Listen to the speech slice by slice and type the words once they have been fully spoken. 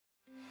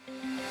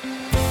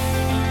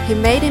he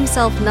made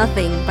himself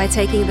nothing by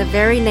taking the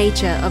very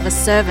nature of a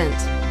servant.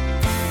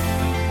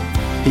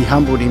 He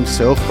humbled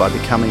himself by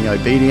becoming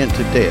obedient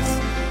to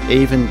death,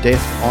 even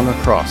death on a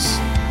cross.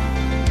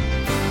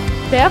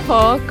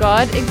 Therefore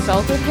God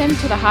exalted him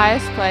to the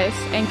highest place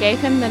and gave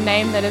him the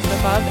name that is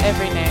above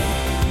every name.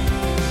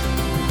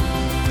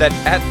 That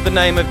at the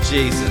name of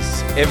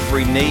Jesus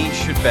every knee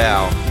should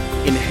bow,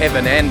 in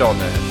heaven and on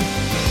earth.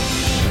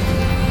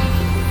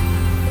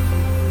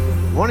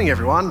 Morning,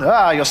 everyone.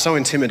 You're so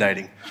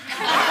intimidating.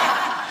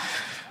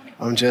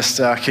 I'm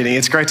just kidding.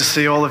 It's great to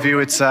see all of you.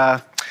 It's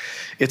a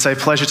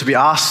pleasure to be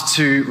asked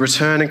to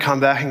return and come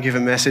back and give a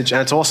message,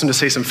 and it's awesome to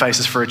see some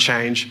faces for a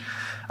change.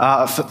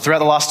 Throughout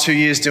the last 2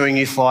 years doing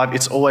Youth Live,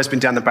 it's always been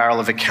down the barrel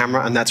of a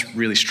camera, and that's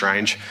really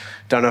strange.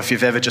 Don't know if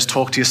you've ever just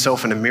talked to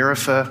yourself in a mirror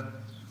for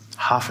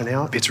half an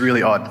hour. It's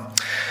really odd.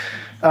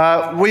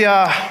 We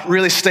are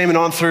really steaming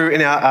on through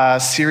in our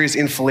series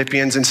in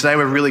Phillippians, and today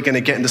we're really going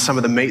to get into some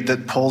of the meat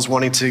that Paul's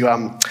wanting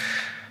to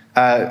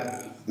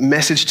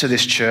message to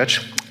this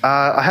church.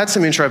 I had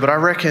some intro, but I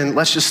reckon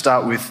let's just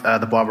start with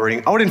the Bible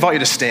reading. I would invite you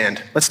to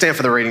stand. Let's stand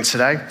for the reading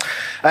today.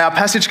 Our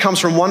passage comes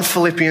from 1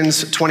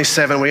 Philippians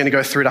 27. We're going to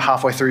go through to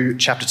halfway through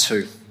chapter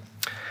 2.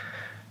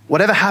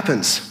 Whatever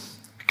happens,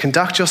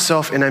 conduct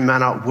yourself in a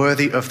manner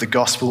worthy of the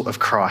gospel of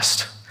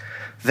Christ.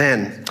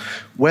 Then,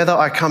 whether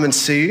I come and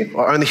see you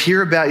or only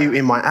hear about you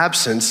in my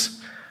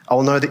absence, I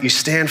will know that you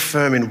stand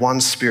firm in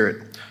one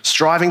spirit,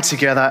 striving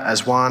together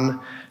as one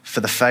for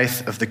the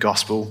faith of the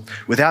gospel,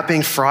 without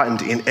being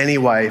frightened in any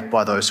way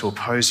by those who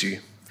oppose you.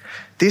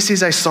 This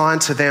is a sign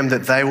to them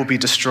that they will be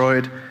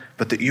destroyed,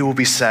 but that you will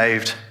be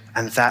saved,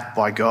 and that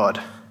by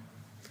God.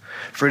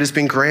 For it has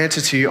been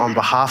granted to you on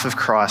behalf of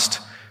Christ,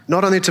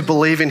 not only to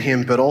believe in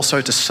him, but also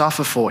to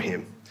suffer for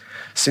him,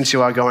 since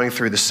you are going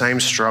through the same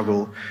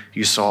struggle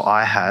you saw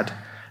I had,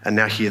 and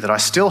now hear that I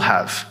still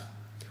have.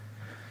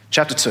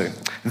 Chapter 2.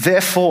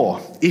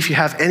 Therefore, if you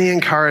have any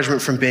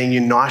encouragement from being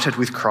united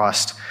with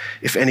Christ,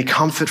 if any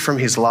comfort from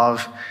his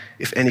love,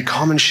 if any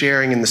common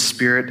sharing in the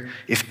Spirit,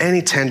 if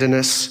any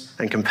tenderness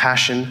and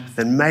compassion,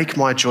 then make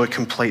my joy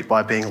complete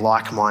by being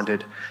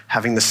like-minded,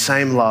 having the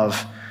same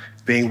love,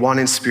 being one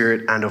in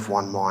spirit and of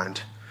one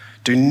mind.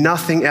 Do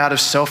nothing out of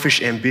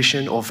selfish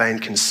ambition or vain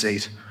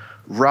conceit.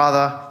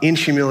 Rather, in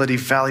humility,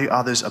 value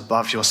others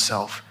above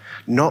yourself,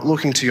 not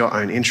looking to your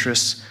own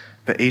interests,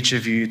 but each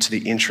of you to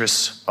the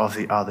interests of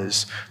the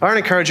others. I want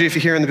to encourage you, if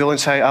you're here in the building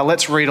today,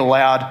 let's read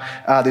aloud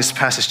this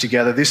passage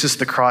together. This is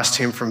the Christ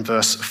hymn from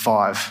verse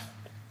 5.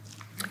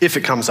 If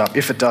it comes up.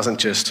 If it doesn't,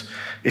 just,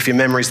 if your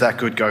memory's that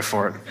good, go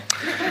for it.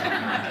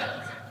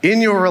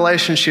 In your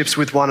relationships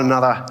with one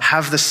another,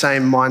 have the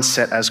same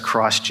mindset as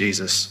Christ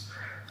Jesus,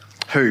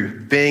 who,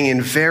 being in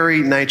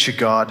very nature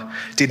God,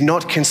 did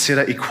not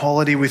consider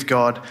equality with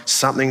God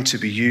something to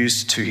be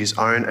used to his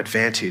own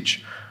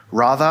advantage.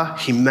 Rather,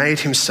 he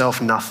made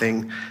himself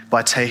nothing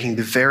by taking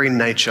the very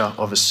nature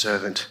of a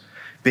servant,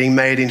 being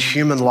made in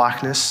human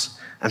likeness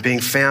and being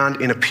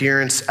found in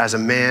appearance as a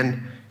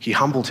man, he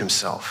humbled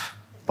himself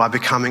by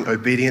becoming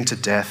obedient to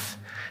death,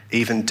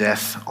 even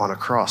death on a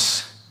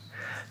cross.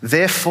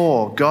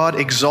 Therefore, God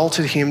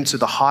exalted him to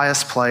the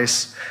highest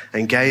place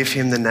and gave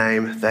him the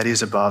name that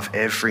is above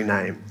every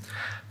name,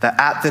 that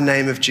at the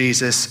name of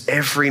Jesus,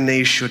 every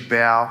knee should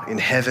bow in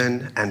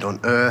heaven and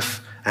on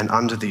earth and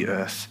under the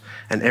earth,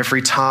 and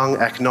every tongue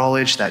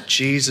acknowledge that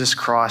Jesus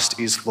Christ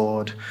is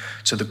Lord,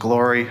 to the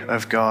glory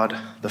of God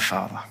the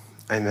Father.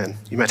 Amen.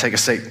 You may take a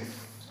seat.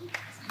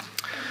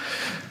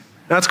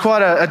 Now, it's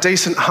quite a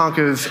decent hunk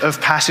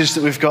of passage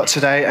that we've got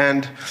today,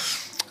 and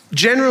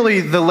generally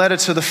the letter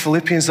to the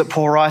Philippians that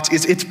Paul writes,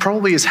 it's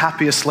probably his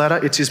happiest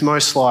letter. It's his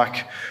most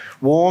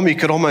warm. You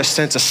could almost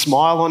sense a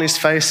smile on his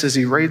face as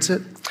he reads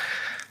it.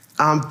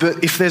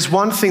 But if there's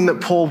one thing that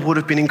Paul would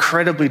have been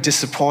incredibly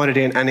disappointed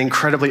in and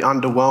incredibly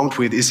underwhelmed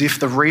with, is if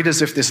the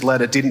readers of this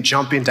letter didn't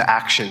jump into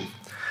action.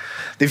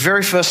 The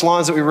very first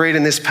lines that we read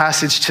in this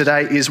passage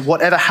today is,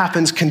 whatever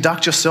happens,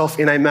 conduct yourself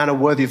in a manner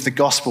worthy of the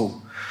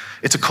gospel.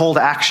 It's a call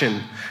to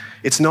action.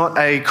 It's not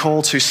a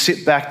call to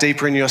sit back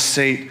deeper in your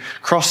seat,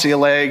 cross your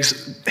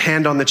legs,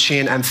 hand on the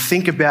chin, and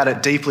think about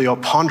it deeply or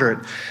ponder it.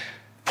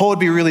 Paul would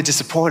be really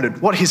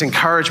disappointed. What his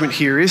encouragement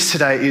here is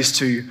today is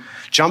to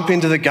jump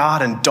into the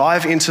garden,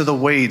 dive into the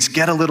weeds,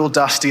 get a little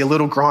dusty, a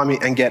little grimy,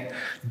 and get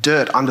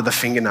dirt under the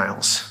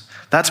fingernails.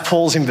 That's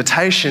Paul's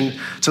invitation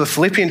to the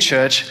Philippian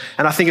church,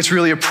 and I think it's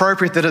really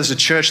appropriate that as a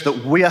church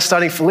that we are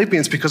studying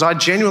Philippians, because I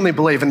genuinely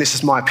believe, and this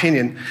is my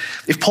opinion,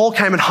 if Paul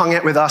came and hung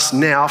out with us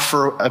now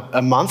for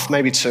a month,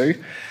 maybe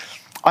two,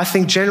 I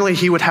think generally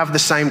he would have the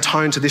same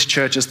tone to this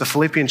church as the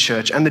Philippian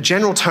church, and the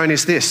general tone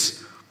is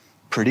this: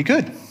 pretty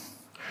good,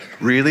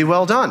 really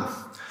well done,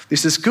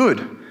 this is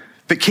good,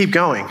 but keep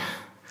going.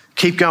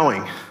 Keep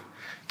going,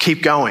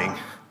 keep going.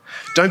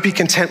 Don't be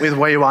content with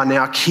where you are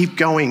now. Keep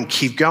going,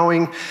 keep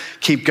going,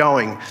 keep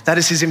going. That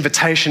is his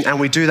invitation, and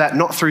we do that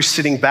not through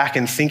sitting back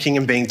and thinking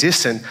and being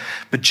distant,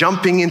 but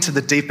jumping into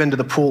the deep end of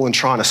the pool and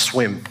trying to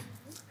swim.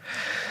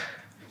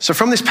 So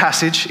from this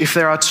passage, if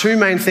there are two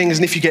main things,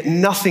 and if you get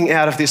nothing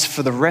out of this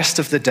for the rest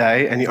of the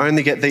day, and you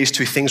only get these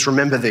two things,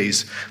 remember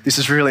these. This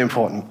is really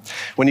important.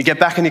 When you get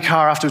back in your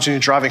car afterwards and you're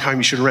driving home,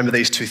 you should remember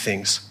these two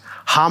things: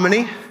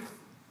 harmony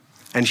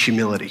and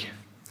humility.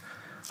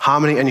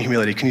 Harmony and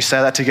humility. Can you say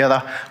that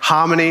together?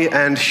 Harmony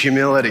and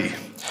humility.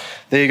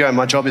 There you go,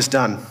 my job is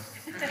done.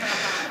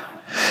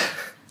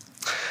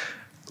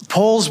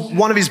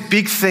 One of his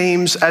big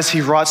themes as he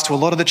writes to a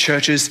lot of the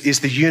churches is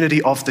the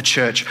unity of the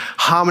church,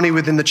 harmony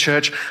within the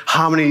church,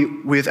 harmony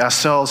with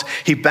ourselves.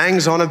 He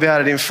bangs on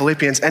about it in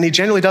Philippians, and he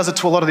generally does it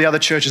to a lot of the other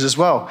churches as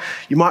well.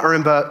 You might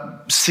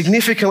remember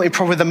significantly,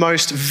 probably the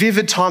most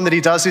vivid time that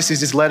he does this is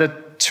his letter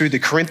to the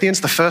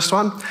Corinthians, the first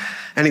one,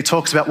 and he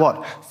talks about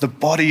what? The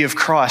body of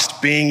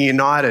Christ being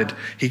united.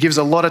 He gives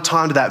a lot of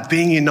time to that,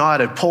 being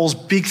united. Paul's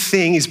big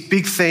thing, his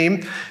big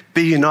theme,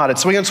 be united.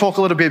 So we're going to talk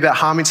a little bit about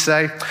harmony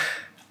today.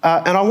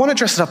 And I want to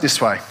dress it up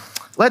this way.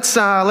 Let's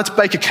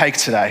bake a cake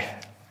today.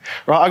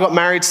 Right, I got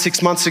married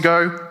 6 months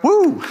ago.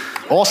 Woo,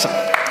 awesome.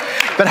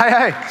 But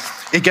hey,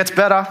 it gets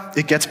better.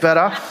 It gets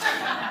better.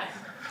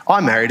 I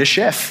married a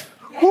chef.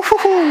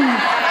 Woo-hoo-hoo.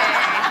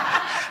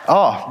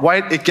 Oh,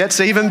 wait, it gets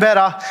even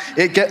better.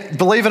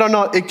 Believe it or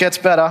not, it gets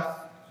better.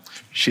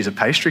 She's a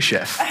pastry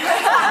chef.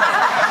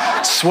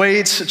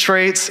 Sweets,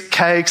 treats,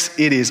 cakes,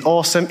 it is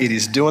awesome. It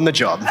is doing the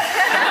job.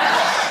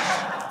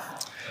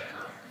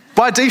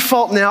 By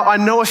default now, I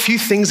know a few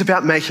things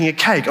about making a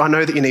cake. I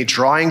know that you need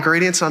dry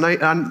ingredients. I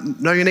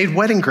know you need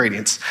wet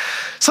ingredients.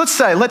 So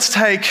let's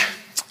take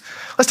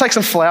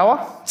some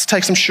flour. Let's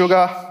take some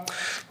sugar.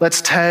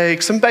 Let's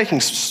take some baking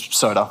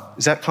soda.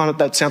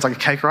 That sounds like a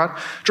cake, right?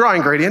 Dry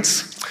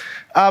ingredients.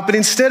 But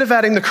instead of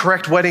adding the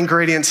correct wet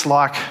ingredients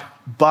like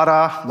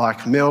butter,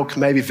 like milk,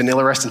 maybe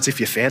vanilla essence if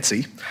you're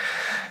fancy,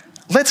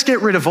 let's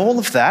get rid of all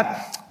of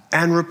that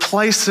and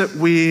replace it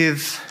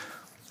with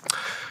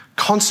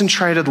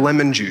concentrated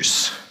lemon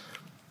juice.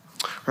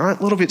 All right,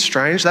 a little bit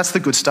strange. That's the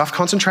good stuff,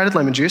 concentrated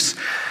lemon juice.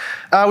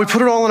 We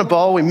put it all in a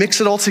bowl, we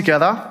mix it all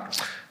together.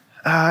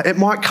 It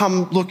might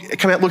come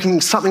out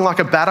looking something like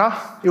a batter.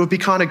 It would be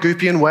kind of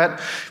goopy and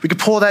wet. We could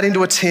pour that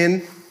into a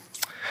tin.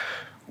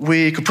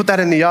 We could put that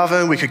in the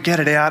oven. We could get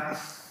it out.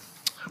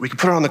 We could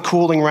put it on the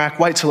cooling rack,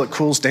 wait till it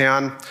cools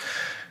down.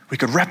 We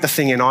could wrap the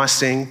thing in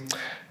icing.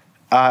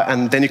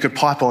 And then you could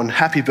pipe on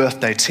 "Happy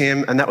Birthday,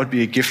 Tim," and that would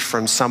be a gift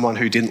from someone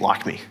who didn't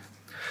like me.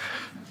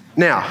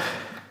 Now,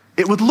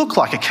 it would look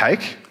like a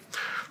cake,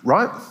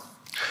 right?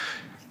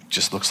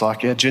 Just looks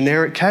like a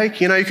generic cake.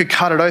 You could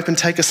cut it open,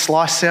 take a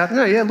slice out.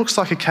 It looks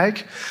like a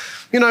cake.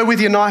 With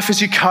your knife as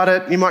you cut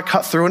it, you might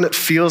cut through and it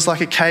feels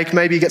like a cake.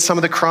 Maybe you get some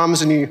of the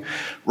crumbs and you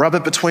rub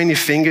it between your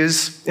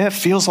fingers. Yeah, it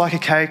feels like a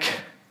cake.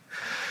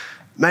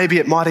 Maybe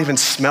it might even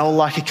smell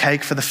like a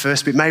cake for the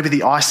first bit. Maybe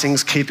the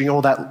icing's keeping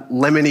all that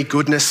lemony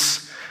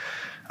goodness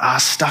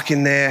stuck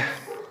in there.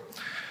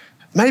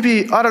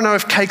 Maybe, I don't know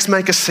if cakes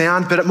make a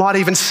sound, but it might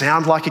even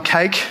sound like a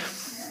cake.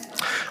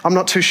 I'm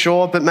not too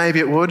sure, but maybe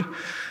it would.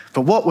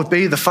 But what would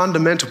be the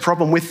fundamental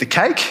problem with the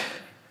cake?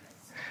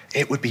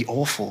 It would be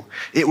awful.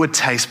 It would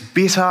taste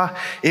bitter.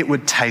 It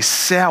would taste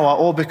sour,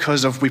 all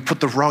because we put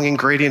the wrong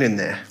ingredient in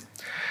there.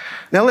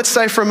 Now let's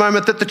say for a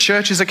moment that the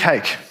church is a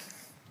cake.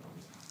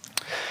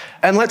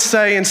 And let's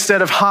say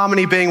instead of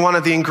harmony being one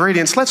of the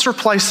ingredients, let's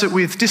replace it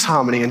with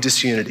disharmony and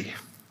disunity.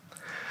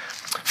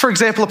 For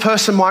example, a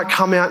person might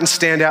come out and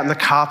stand out in the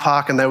car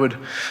park and they would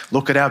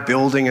look at our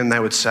building and they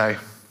would say,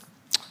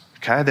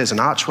 okay, there's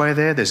an archway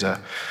there, there's a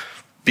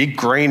big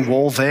green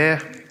wall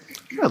there.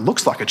 It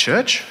looks like a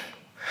church.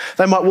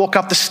 They might walk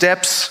up the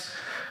steps,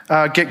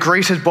 get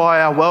greeted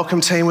by our welcome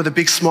team with a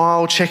big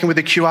smile, checking with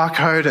the QR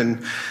code,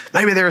 and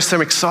maybe there are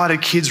some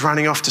excited kids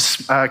running off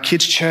to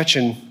kids' church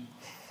and,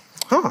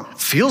 it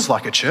feels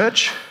like a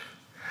church.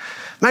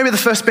 Maybe the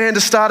first band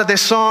has started their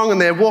song and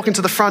they're walking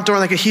to the front door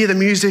and they can hear the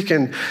music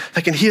and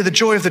they can hear the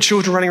joy of the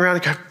children running around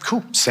and go,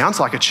 cool, sounds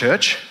like a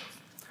church.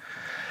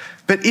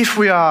 But if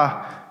we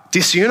are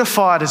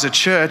disunified as a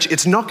church,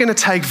 it's not going to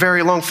take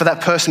very long for that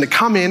person to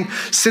come in,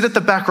 sit at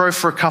the back row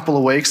for a couple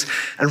of weeks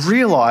and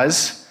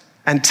realize,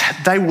 and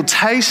they will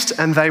taste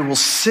and they will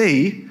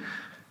see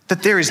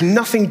that there is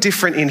nothing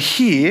different in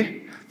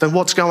here than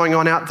what's going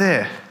on out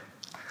there.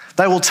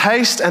 They will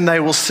taste and they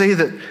will see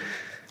that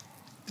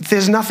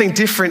there's nothing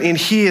different in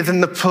here than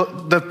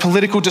the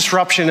political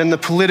disruption and the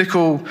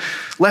political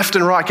left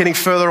and right getting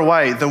further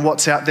away than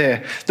what's out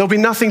there. There'll be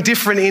nothing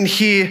different in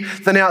here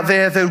than out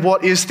there than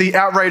what is the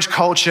outrage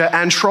culture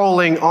and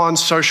trolling on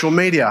social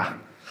media.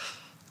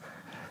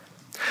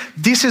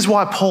 This is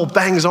why Paul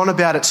bangs on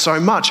about it so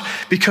much,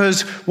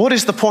 because what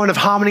is the point of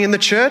harmony in the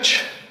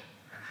church?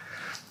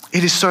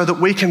 It is so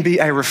that we can be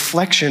a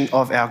reflection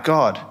of our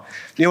God.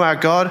 Our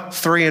God,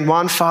 3 in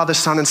 1, Father,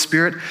 Son, and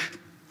Spirit,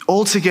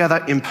 all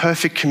together in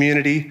perfect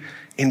community,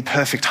 in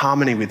perfect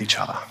harmony with each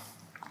other.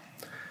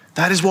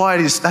 That's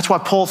why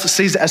Paul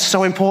sees it as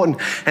so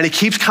important. And he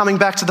keeps coming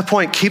back to the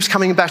point.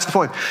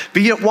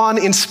 Be at one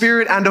in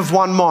spirit and of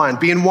one mind.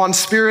 Be in one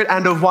spirit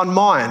and of one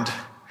mind.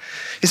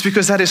 It's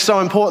because that is so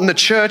important. The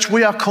church,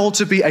 we are called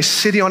to be a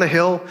city on a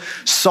hill,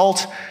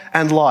 salt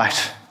and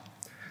light.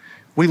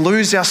 We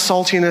lose our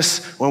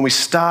saltiness when we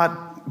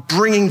start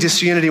bringing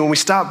disunity, when we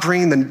start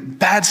bringing the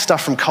bad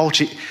stuff from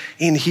culture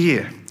in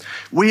here.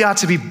 We are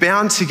to be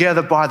bound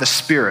together by the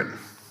Spirit.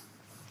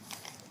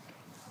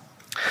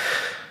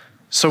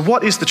 So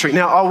what is the truth?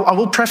 Now, I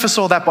will preface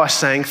all that by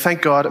saying,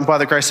 thank God, and by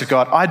the grace of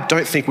God, I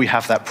don't think we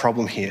have that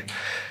problem here.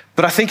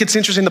 But I think it's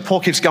interesting that Paul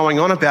keeps going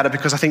on about it,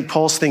 because I think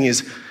Paul's thing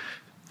is,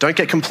 don't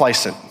get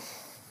complacent.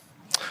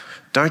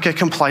 Don't get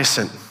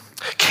complacent.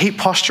 Keep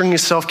posturing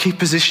yourself, keep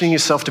positioning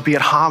yourself to be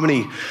at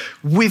harmony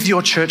with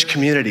your church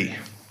community.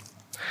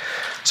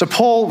 So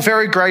Paul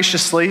very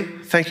graciously,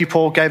 thank you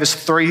Paul, gave us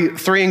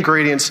three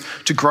ingredients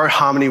to grow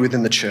harmony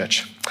within the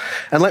church.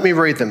 And let me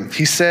read them.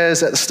 He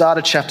says at the start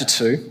of chapter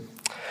 2,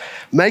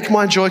 make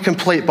my joy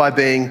complete by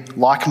being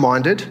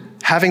like-minded,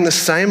 having the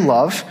same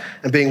love,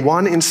 and being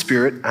one in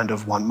spirit and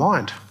of one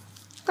mind.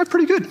 That's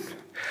pretty good.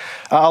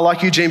 I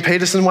like Eugene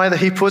Peterson's way that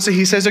he puts it.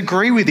 He says,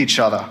 agree with each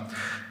other,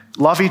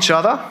 love each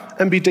other,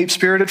 and be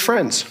deep-spirited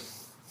friends.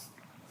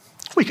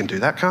 We can do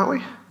that, can't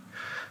we?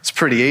 It's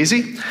pretty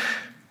easy.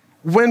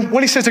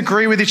 When he says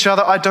agree with each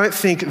other, I don't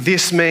think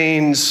this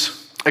means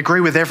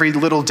agree with every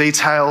little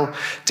detail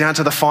down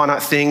to the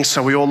finite things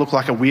so we all look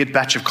like a weird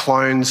batch of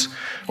clones,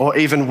 or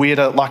even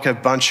weirder, like a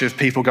bunch of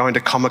people going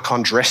to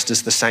Comic-Con dressed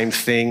as the same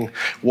thing,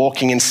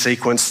 walking in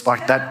sequence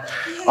like that.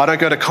 I don't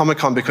go to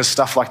Comic-Con because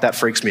stuff like that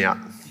freaks me out.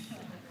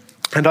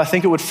 And I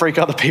think it would freak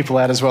other people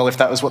out as well if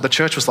that was what the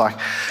church was like.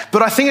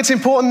 But I think it's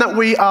important that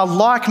we are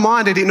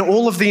like-minded in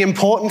all of the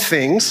important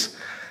things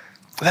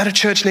that a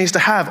church needs to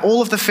have.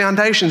 All of the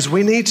foundations.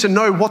 We need to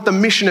know what the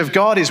mission of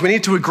God is. We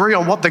need to agree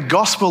on what the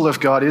gospel of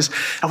God is.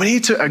 And we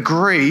need to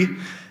agree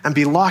and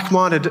be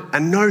like-minded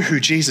and know who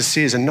Jesus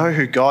is and know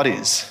who God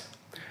is.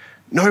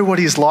 Know what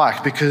he's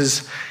like,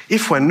 because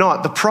if we're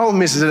not, the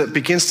problem is that it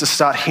begins to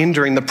start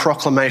hindering the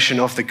proclamation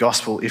of the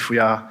gospel if we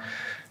are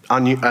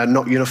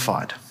not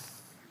unified.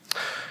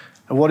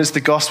 And what is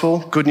the gospel?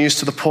 Good news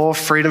to the poor,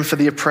 freedom for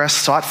the oppressed,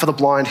 sight for the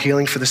blind,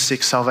 healing for the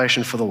sick,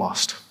 salvation for the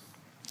lost.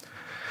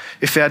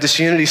 If our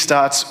disunity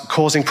starts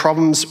causing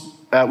problems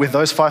with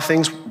those 5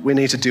 things, we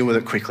need to deal with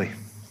it quickly.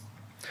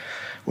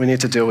 We need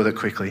to deal with it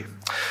quickly.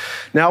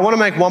 Now, I want to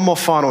make one more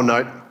final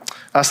note.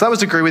 So that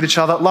was agree with each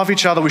other, love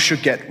each other. We should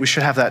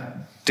have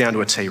that down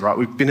to a T, right?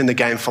 We've been in the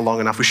game for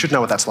long enough. We should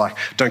know what that's like.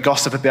 Don't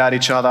gossip about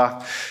each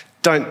other.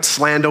 Don't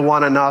slander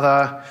one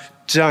another.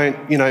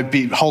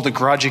 Don't, hold a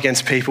grudge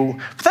against people.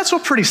 But that's all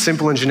pretty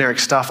simple and generic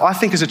stuff. I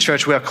think as a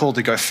church, we are called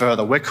to go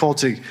further. We're called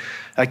to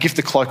give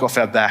the cloak off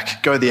our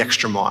back, go the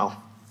extra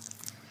mile.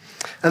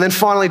 And then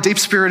finally,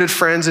 deep-spirited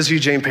friends, as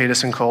Eugene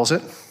Peterson calls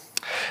it.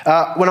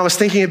 When I was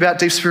thinking about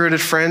deep-spirited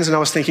friends, and I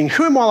was thinking,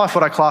 who in my life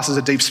would I class as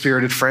a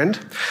deep-spirited friend?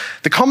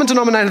 The common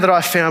denominator that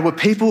I found were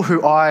people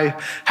who I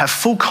have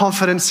full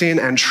confidence in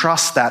and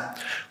trust that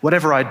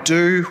whatever I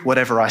do,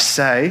 whatever I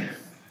say,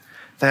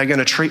 they are going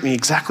to treat me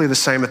exactly the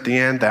same at the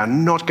end. They are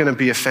not going to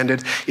be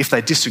offended. If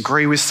they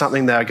disagree with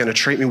something, they are going to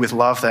treat me with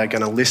love. They are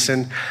going to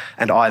listen,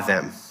 and I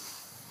them.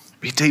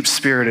 Be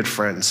deep-spirited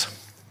friends.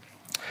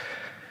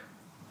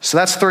 So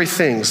that's 3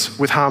 things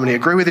with harmony.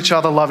 Agree with each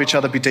other, love each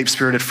other, be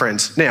deep-spirited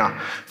friends. Now,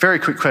 very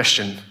quick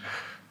question.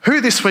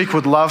 Who this week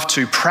would love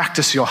to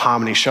practice your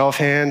harmony? Show of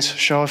hands,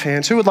 show of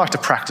hands. Who would like to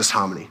practice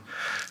harmony?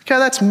 Okay,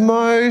 that's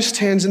most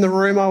hands in the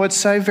room, I would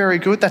say. Very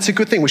good. That's a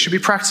good thing. We should be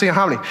practicing our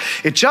harmony.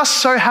 It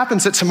just so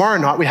happens that tomorrow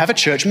night we have a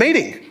church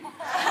meeting.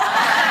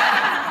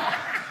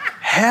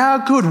 How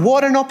good.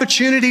 What an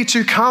opportunity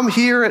to come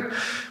here at,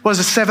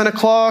 7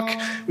 o'clock?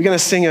 We're going to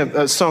sing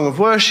a song of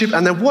worship,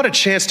 and then what a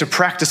chance to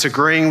practice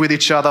agreeing with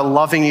each other,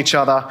 loving each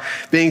other,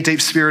 being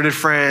deep-spirited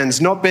friends,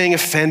 not being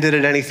offended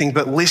at anything,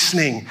 but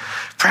listening,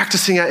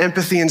 practicing our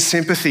empathy and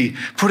sympathy,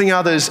 putting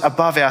others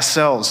above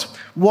ourselves.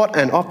 What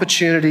an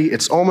opportunity.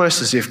 It's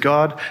almost as if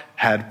God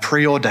had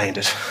preordained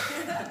it.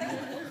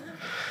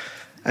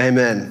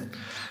 Amen.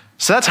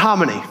 So that's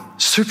harmony.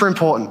 Super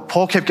important.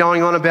 Paul kept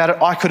going on about it.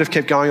 I could have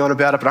kept going on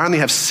about it, but I only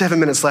have 7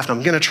 minutes left.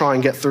 I'm going to try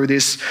and get through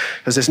this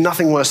because there's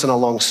nothing worse than a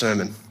long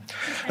sermon.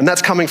 And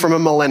that's coming from a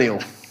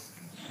millennial.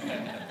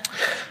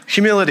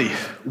 Humility.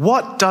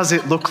 What does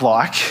it look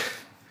like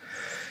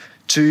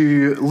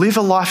to live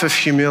a life of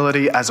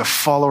humility as a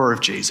follower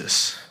of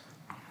Jesus?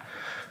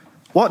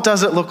 What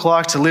does it look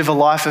like to live a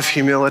life of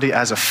humility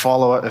as a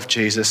follower of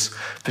Jesus?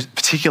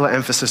 Particular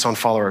emphasis on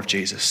follower of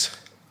Jesus.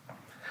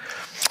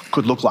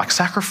 Could look like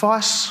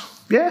sacrifice.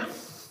 Yeah.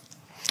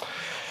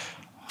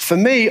 For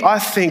me, I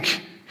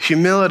think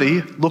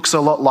humility looks a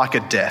lot like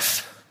a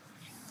death.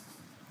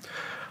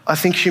 I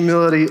think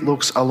humility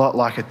looks a lot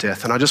like a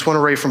death. And I just want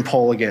to read from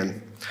Paul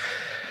again.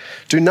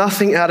 Do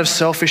nothing out of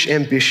selfish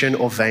ambition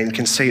or vain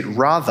conceit.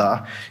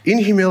 Rather, in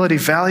humility,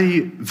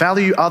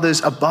 value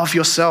others above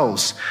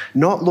yourselves,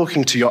 not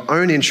looking to your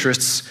own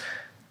interests,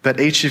 but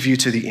each of you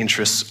to the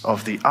interests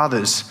of the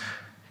others.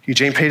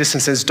 Eugene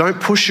Peterson says,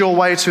 don't push your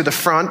way to the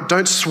front.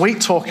 Don't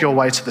sweet talk your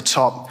way to the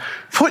top.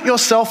 Put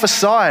yourself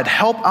aside.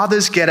 Help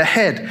others get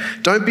ahead.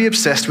 Don't be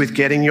obsessed with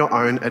getting your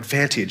own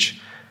advantage.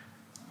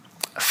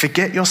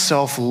 Forget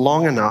yourself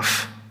long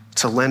enough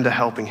to lend a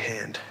helping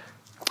hand.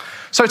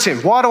 So Tim,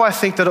 why do I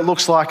think that it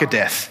looks like a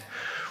death?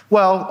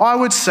 Well, I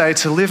would say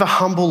to live a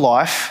humble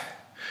life,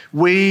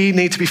 we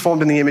need to be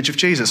formed in the image of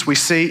Jesus. We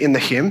see in the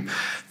hymn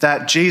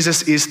that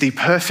Jesus is the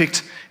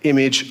perfect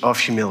image of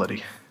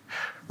humility,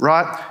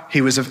 right?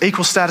 He was of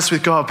equal status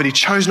with God, but he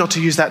chose not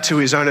to use that to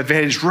his own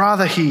advantage.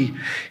 Rather, he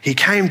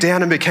came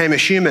down and became a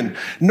human.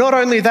 Not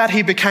only that,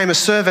 he became a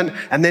servant,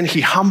 and then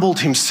he humbled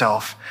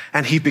himself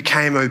and he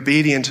became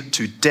obedient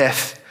to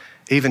death,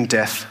 even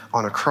death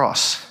on a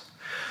cross.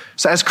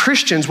 So as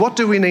Christians, what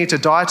do we need to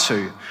die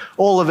to?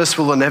 All of us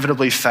will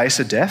inevitably face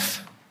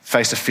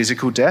a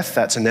physical death,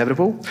 that's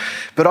inevitable.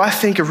 But I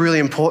think a really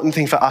important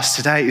thing for us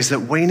today is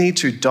that we need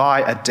to die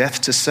a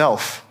death to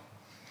self.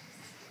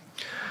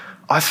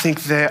 I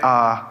think there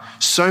are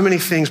so many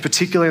things,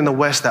 particularly in the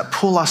West, that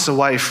pull us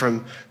away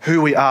from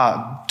who we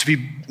are, to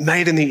be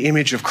made in the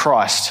image of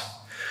Christ,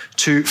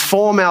 to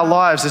form our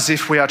lives as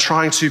if we are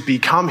trying to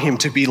become him,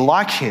 to be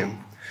like him.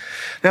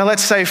 Now,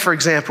 let's say, for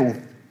example,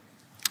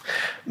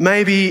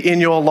 maybe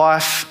in your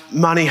life,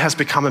 money has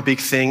become a big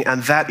thing,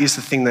 and that is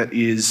the thing that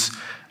is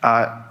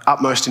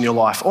upmost in your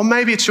life. Or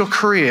maybe it's your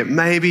career,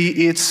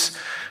 maybe it's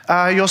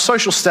your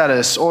social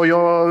status or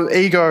your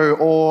ego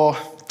or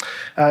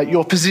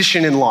your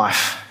position in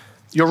life,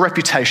 your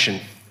reputation.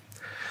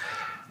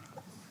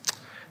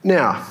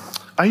 Now,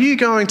 are you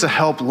going to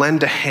help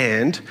lend a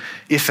hand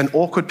if an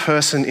awkward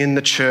person in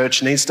the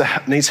church needs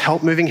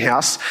help moving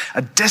house,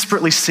 are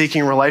desperately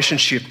seeking a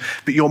relationship,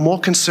 but you're more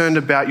concerned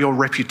about your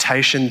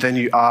reputation than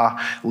you are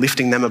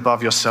lifting them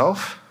above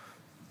yourself?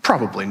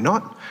 Probably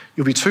not.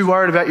 You'll be too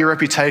worried about your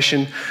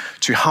reputation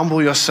to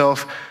humble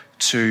yourself,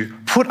 to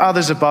put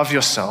others above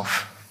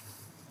yourself.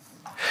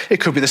 It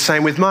could be the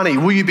same with money.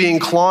 Will you be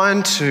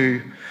inclined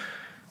to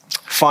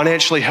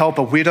financially help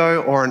a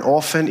widow or an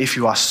orphan if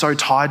you are so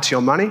tied to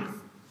your money?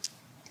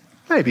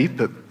 Maybe,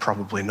 but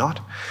probably not.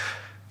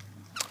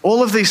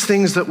 All of these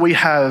things that we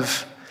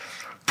have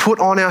put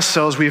on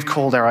ourselves, we have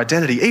called our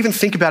identity. Even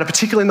think about it,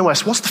 particularly in the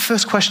West. What's the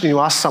first question you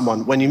ask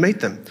someone when you meet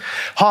them?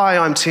 Hi,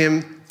 I'm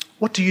Tim.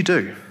 What do you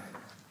do?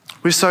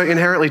 We've so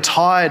inherently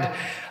tied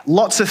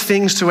lots of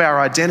things to our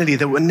identity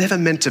that were never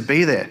meant to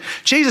be there.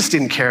 Jesus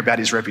didn't care about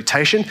his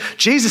reputation.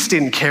 Jesus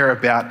didn't care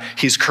about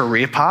his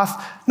career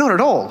path. Not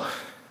at all.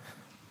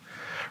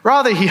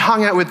 Rather, he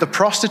hung out with the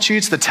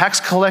prostitutes, the tax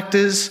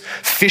collectors,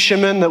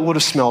 fishermen that would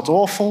have smelt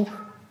awful.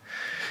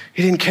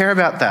 He didn't care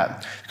about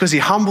that because he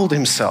humbled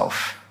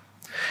himself.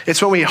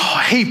 It's when we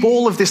heap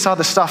all of this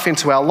other stuff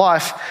into our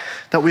life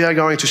that we are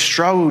going to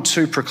struggle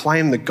to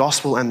proclaim the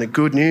gospel and the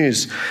good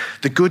news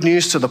to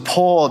the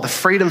poor, the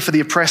freedom for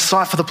the oppressed,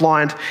 sight for the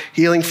blind,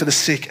 healing for the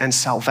sick, and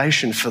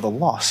salvation for the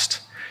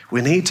lost.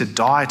 We need to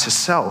die to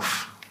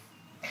self.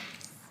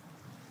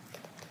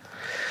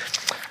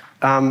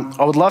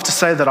 I would love to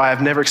say that I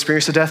have never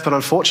experienced a death, but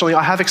unfortunately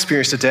I have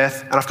experienced a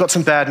death, and I've got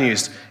some bad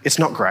news. It's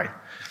not great.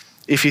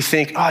 If you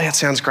think, oh, that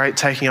sounds great,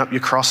 taking up your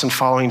cross and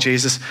following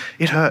Jesus,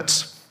 it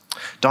hurts.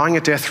 Dying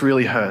a death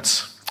really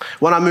hurts.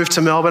 When I moved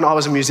to Melbourne, I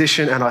was a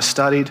musician and I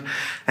studied,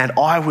 and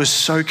I was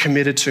so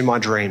committed to my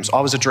dreams.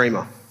 I was a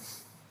dreamer.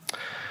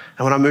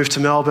 And when I moved to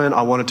Melbourne,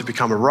 I wanted to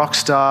become a rock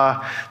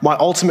star. My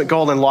ultimate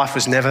goal in life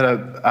was never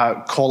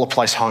to call a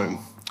place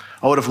home.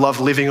 I would have loved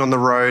living on the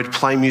road,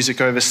 playing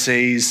music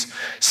overseas,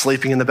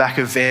 sleeping in the back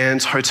of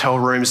vans, hotel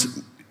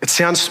rooms. It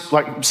sounds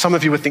like some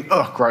of you would think,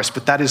 oh, gross,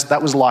 but that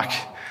was like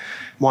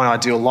my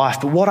ideal life.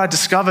 But what I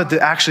discovered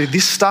that actually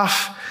this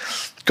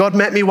stuff, God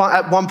met me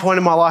at one point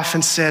in my life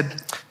and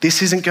said,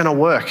 this isn't going to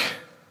work.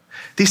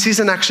 This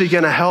isn't actually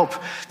going to help.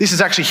 This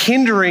is actually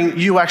hindering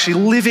you actually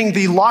living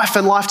the life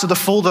and life to the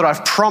full that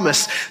I've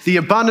promised, the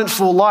abundant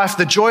full life,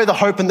 the joy, the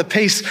hope, and the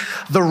peace,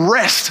 the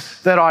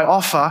rest that I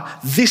offer.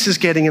 This is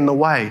getting in the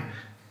way.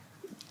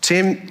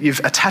 Tim, you've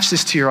attached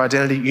this to your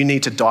identity. You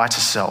need to die to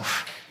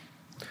self.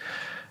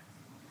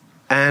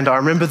 And I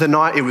remember the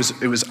night, it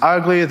was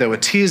ugly. There were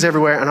tears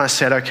everywhere. And I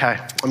said, okay,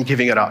 I'm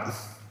giving it up.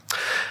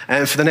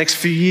 And for the next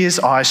few years,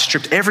 I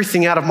stripped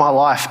everything out of my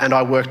life and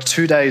I worked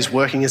 2 days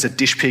working as a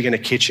dish pig in a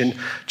kitchen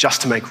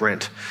just to make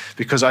rent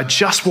because I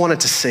just wanted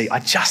to see, I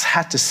just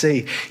had to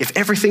see if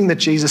everything that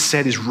Jesus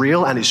said is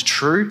real and is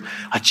true.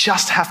 I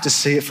just have to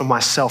see it for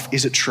myself.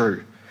 Is it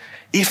true?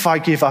 If I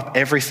give up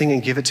everything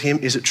and give it to him,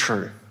 is it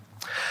true?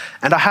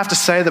 And I have to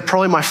say that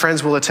probably my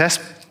friends will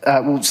attest,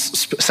 will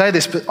say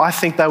this, but I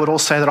think they would all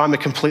say that I'm a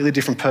completely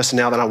different person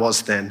now than I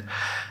was then.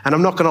 And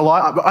I'm not going to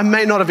lie, I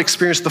may not have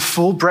experienced the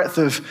full breadth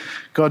of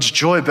God's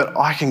joy, but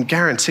I can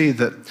guarantee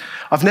that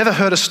I've never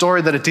heard a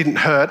story that it didn't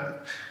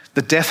hurt.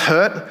 The death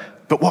hurt,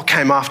 but what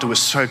came after was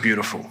so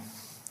beautiful.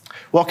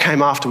 What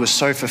came after was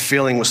so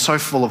fulfilling, was so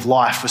full of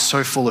life, was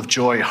so full of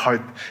joy,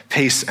 hope,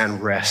 peace,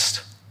 and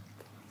rest.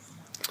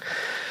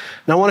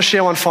 Now I want to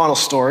share one final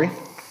story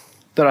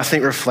that I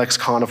think reflects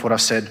kind of what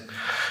I've said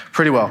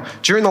pretty well.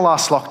 During the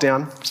last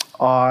lockdown,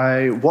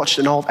 I watched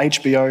an old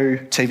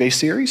HBO TV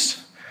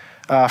series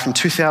from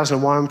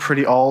 2001,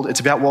 pretty old.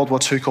 It's about World War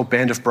II called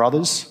Band of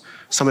Brothers.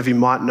 Some of you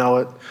might know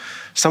it.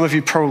 Some of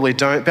you probably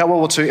don't. About World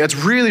War II, it's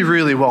really,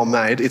 really well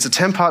made. It's a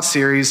 10-part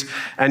series,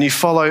 and you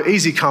follow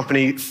Easy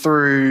Company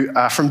through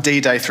from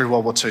D-Day through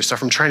World War II, so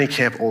from training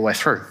camp all the way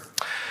through.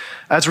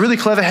 It's really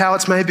clever how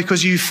it's made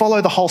because you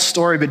follow the whole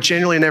story, but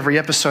generally in every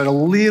episode,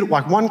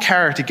 one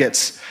character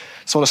gets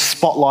sort of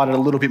spotlighted a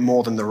little bit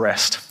more than the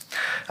rest.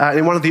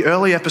 In one of the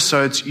early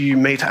episodes, you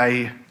meet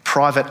a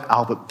Private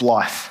Albert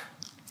Blythe.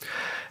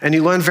 And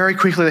you learn very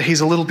quickly that he's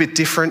a little bit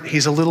different,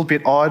 he's a little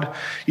bit odd.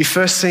 You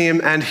first see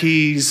him and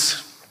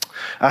he's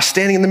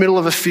standing in the middle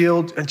of a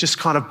field and just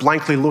kind of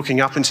blankly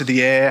looking up into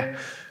the air,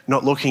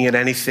 not looking at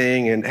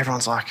anything, and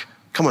everyone's like,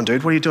 "Come on,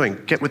 dude, what are you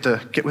doing? Get with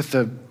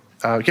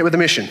the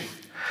mission."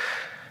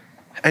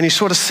 And you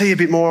sort of see a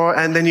bit more,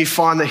 and then you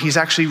find that he's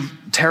actually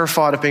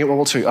terrified of being at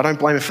World War II. I don't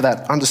blame him for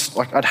that.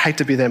 I'd hate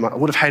to be there. I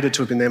would have hated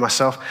to have been there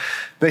myself.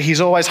 But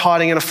he's always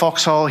hiding in a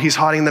foxhole. He's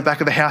hiding in the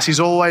back of the house. He's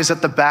always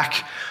at the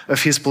back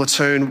of his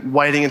platoon,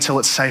 waiting until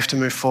it's safe to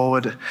move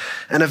forward.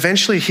 And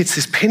eventually he hits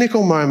this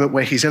pinnacle moment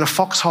where he's in a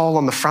foxhole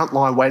on the front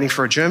line waiting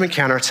for a German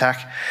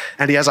counterattack,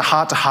 and he has a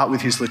heart-to-heart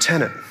with his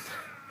lieutenant.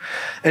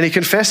 And he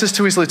confesses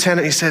to his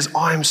lieutenant, he says,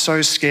 "I'm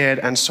so scared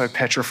and so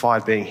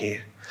petrified being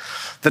here.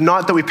 The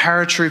night that we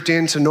paratrooped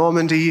into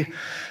Normandy,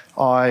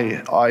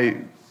 I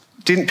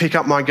didn't pick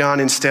up my gun.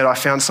 Instead, I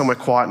found somewhere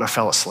quiet and I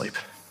fell asleep.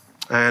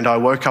 And I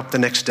woke up the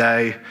next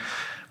day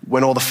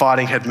when all the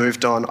fighting had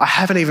moved on. I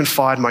haven't even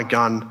fired my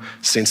gun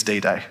since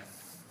D-Day.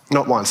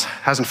 Not once.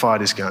 Hasn't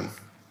fired his gun."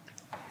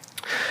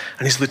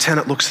 And his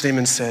lieutenant looks at him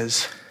and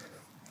says,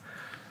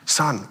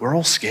 "Son, we're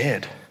all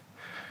scared.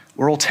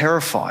 We're all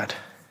terrified.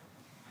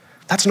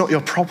 That's not your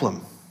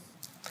problem.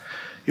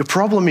 Your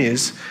problem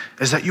is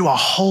that you are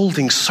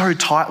holding so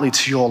tightly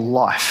to your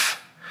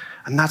life,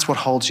 and that's what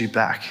holds you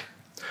back.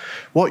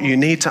 What you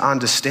need to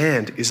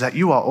understand is that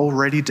you are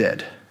already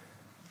dead.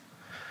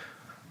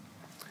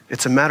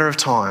 It's a matter of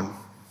time.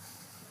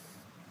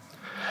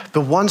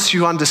 But once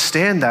you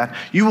understand that,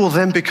 you will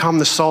then become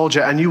the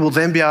soldier, and you will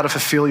then be able to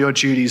fulfill your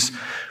duties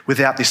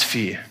without this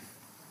fear."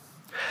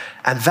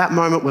 And that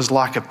moment was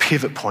like a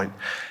pivot point.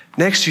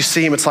 Next you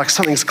see him, it's like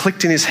something's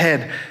clicked in his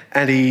head,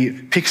 and he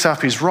picks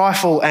up his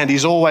rifle, and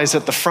he's always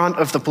at the front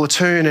of the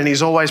platoon, and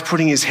he's always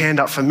putting his hand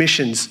up for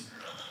missions.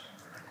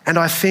 And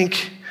I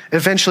think it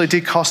eventually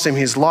did cost him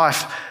his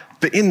life,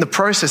 but in the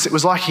process, it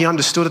was like he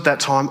understood at that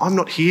time, I'm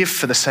not here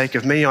for the sake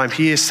of me, I'm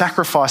here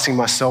sacrificing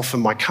myself for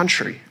my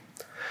country.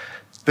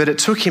 But it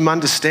took him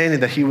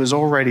understanding that he was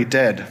already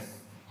dead.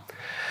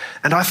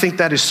 And I think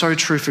that is so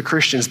true for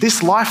Christians.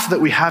 This life that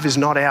we have is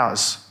not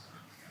ours.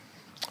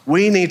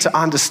 We need to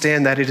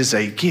understand that it is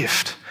a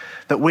gift,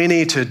 that we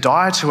need to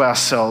die to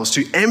ourselves,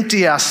 to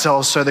empty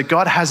ourselves so that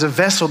God has a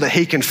vessel that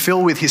he can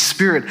fill with his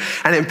Spirit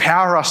and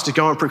empower us to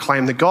go and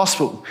proclaim the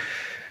gospel,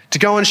 to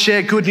go and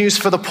share good news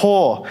for the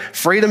poor,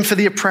 freedom for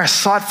the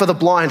oppressed, sight for the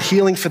blind,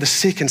 healing for the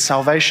sick, and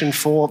salvation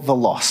for the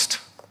lost.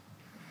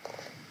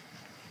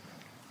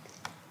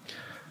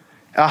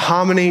 Our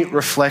harmony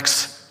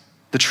reflects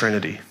the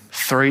Trinity,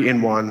 3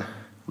 in 1,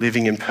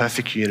 living in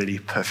perfect unity,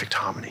 perfect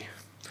harmony.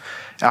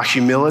 Our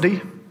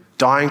humility,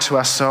 dying to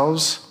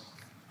ourselves,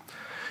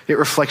 it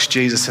reflects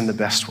Jesus in the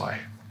best way.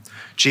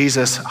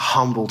 Jesus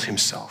humbled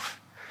himself,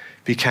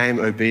 became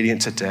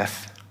obedient to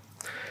death,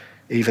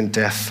 even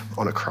death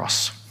on a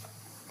cross.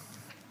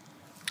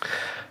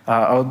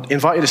 I'll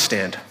invite you to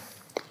stand.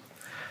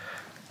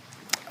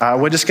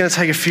 We're just going to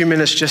take a few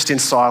minutes just in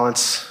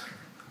silence,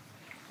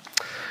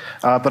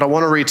 but I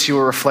want to read to you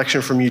a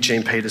reflection from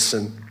Eugene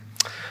Peterson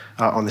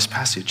on this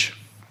passage.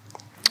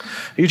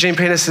 Eugene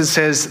Peterson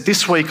says,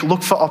 "This week,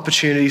 look for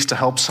opportunities to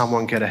help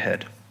someone get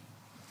ahead."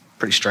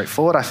 Pretty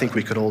straightforward. I think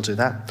we could all do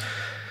that.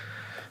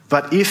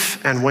 But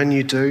if and when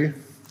you do,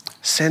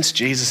 sense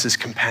Jesus'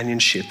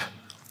 companionship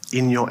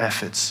in your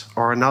efforts.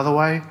 Or another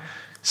way,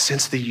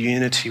 sense the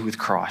unity with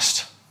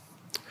Christ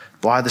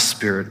by the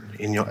Spirit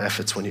in your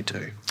efforts when you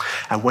do.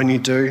 And when you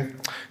do,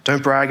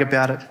 don't brag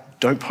about it.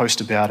 Don't post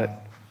about it.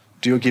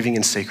 Do your giving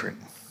in secret.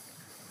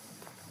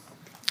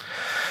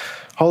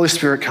 Holy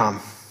Spirit,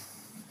 come.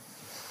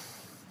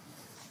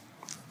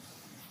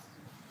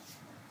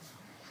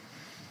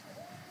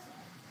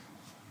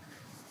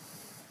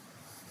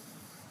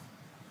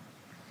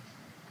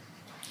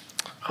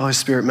 Holy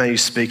Spirit, may you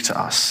speak to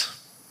us.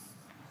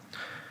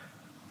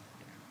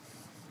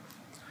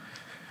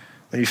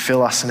 May you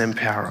fill us and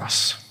empower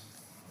us.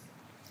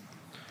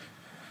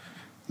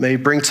 May you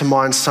bring to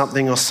mind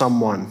something or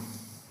someone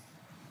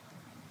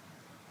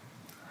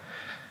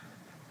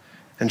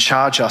and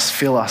charge us,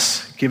 fill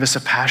us, give us a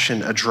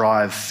passion, a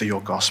drive for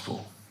your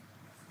gospel.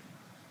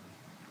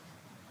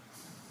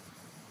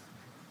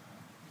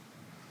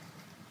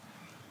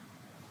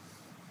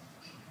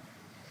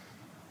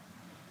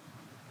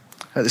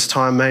 At this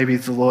time, maybe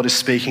the Lord is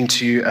speaking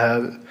to you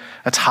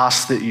a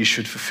task that you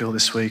should fulfill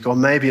this week, or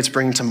maybe it's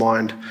bringing to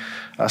mind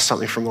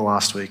something from the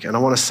last week. And I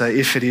want to say,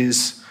 if it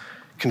is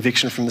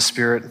conviction from the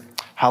Spirit,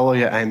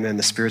 hallelujah, amen,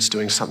 the Spirit's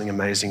doing something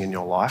amazing in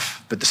your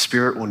life, but the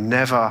Spirit will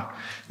never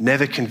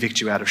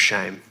convict you out of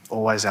shame,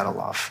 always out of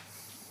love.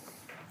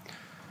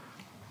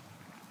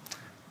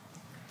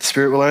 The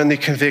Spirit will only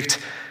convict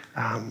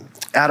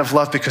out of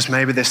love because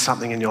maybe there's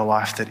something in your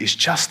life that is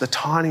just the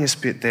tiniest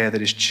bit there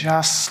that is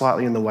just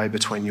slightly in the way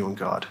between you and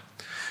God,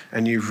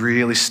 and you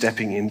really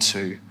stepping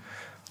into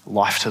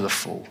life to the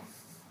full.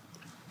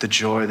 the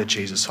joy that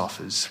Jesus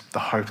offers, the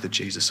hope that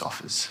Jesus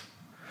offers.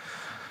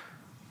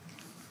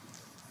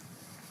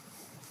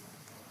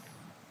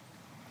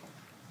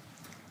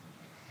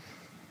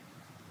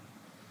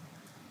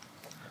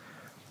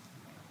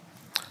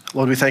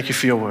 Lord, we thank you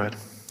for your word.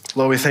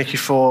 Lord, we thank you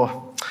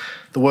for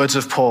the words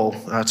of Paul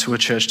to a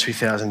church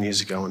 2,000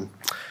 years ago. And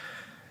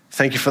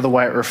thank you for the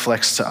way it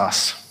reflects to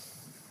us.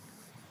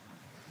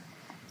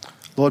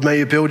 Lord, may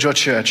you build your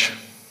church.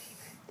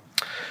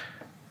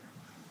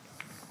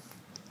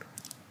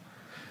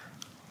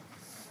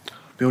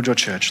 Build your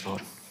church,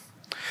 Lord.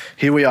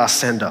 Here we are,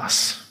 send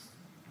us.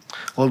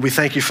 Lord, we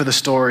thank you for the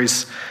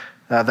stories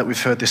that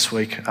we've heard this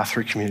week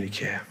through community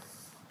care.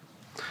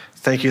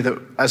 Thank you that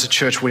as a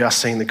church we are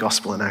seeing the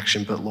gospel in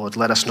action, but Lord,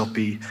 let us not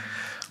be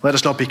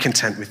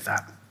content with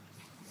that.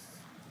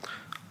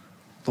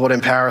 Lord,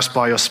 empower us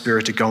by your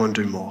Spirit to go and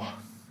do more.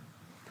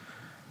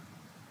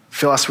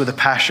 Fill us with a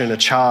passion, a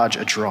charge,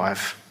 a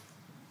drive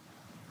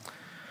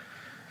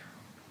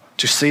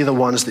to see the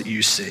ones that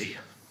you see.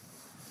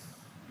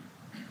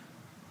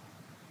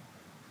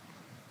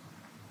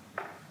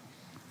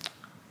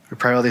 We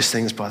pray all these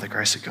things by the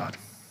grace of God.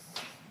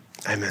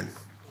 Amen.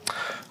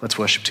 Let's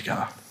worship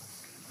together.